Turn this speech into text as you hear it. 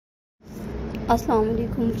अस्सलाम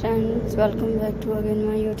वालेकुम friends, welcome back to again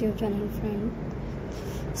my YouTube channel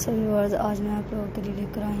friend. So viewers, आज मैं आप लोगों के लिए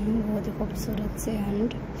लेकर आई हूँ बहुत ही खूबसूरत से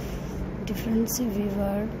एंड डिफरेंट से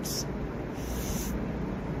viewers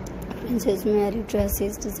princess married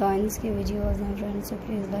dresses designs के वीडियोस हैं फ्रेंड्स। सो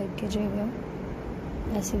प्लीज़ लाइक कीजिएगा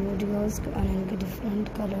ऐसे वीडियोस और इनके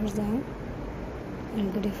डिफरेंट कलर्स हैं,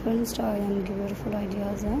 इनके डिफरेंट स्टाइल, इनके ब्यूटीफुल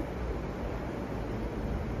आइडियाज़ हैं।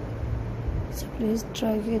 सो प्लीज़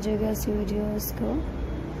ट्राई कीजिएगा ऐसी वीडियोस को,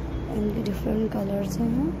 इनके डिफरेंट कलर्स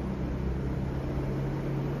हैं।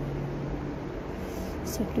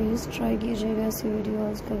 सो प्लीज़ ट्राई कीजिएगा ऐसी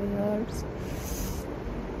वीडियोस को व्यूअर्स।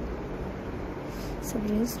 सो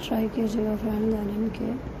प्लीज़ ट्राई कीजिएगा फ्रेंड्स एंड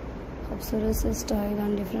इनके खूबसूरत से स्टाइल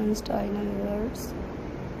एंड डिफरेंट स्टाइल हैं viewers.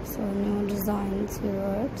 So new designs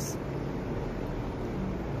viewers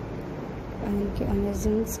and इनके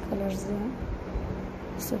अमेजिंग कलर्स हैं।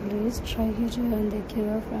 सो प्लीज़ ट्राई कीजिएगा एंड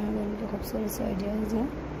देखिएगा फ्रेंड, इनके खूबसूरत से आइडियाज़ हैं।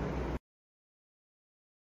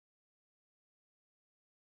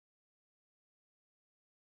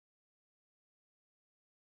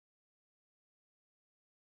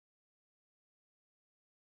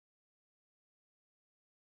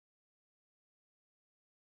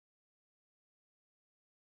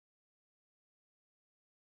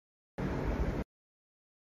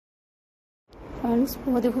 फ्रेंड्स,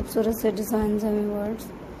 बहुत ही खूबसूरत से डिज़ाइन हैं व्यूअर्स,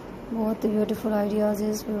 बहुत ही beautiful ideas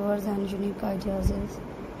viewers and unique ideas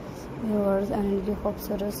viewers and इनकी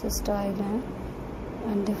खूबसूरत से स्टाइल हैं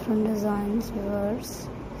and different designs viewers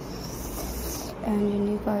and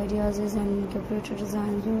unique ideas and इनके ब्यूटी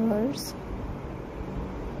डिज़ाइन व्यूअर्स।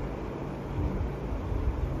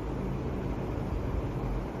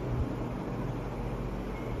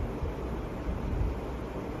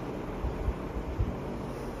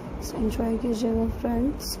 एंजॉय कीजिएगा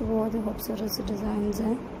फ्रेंड्स, बहुत ही खूबसूरत से डिज़ाइंस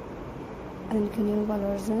हैं, इनके न्यू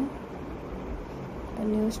कलर्स हैं,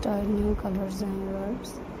 न्यू स्टाइल न्यू कलर्स हैं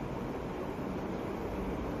व्यूअर्स।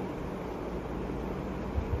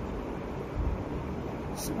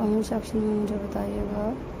 कमेंट सेक्शन में मुझे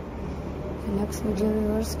बताइएगा कि नेक्स्ट वीडियो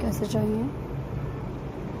व्यूअर्स कैसे चाहिए।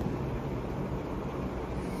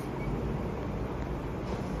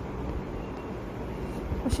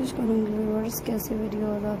 कोशिश करूँगी व्यूअर्स कैसे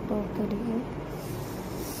वीडियोस आप लोग के लिए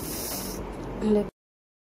लेकर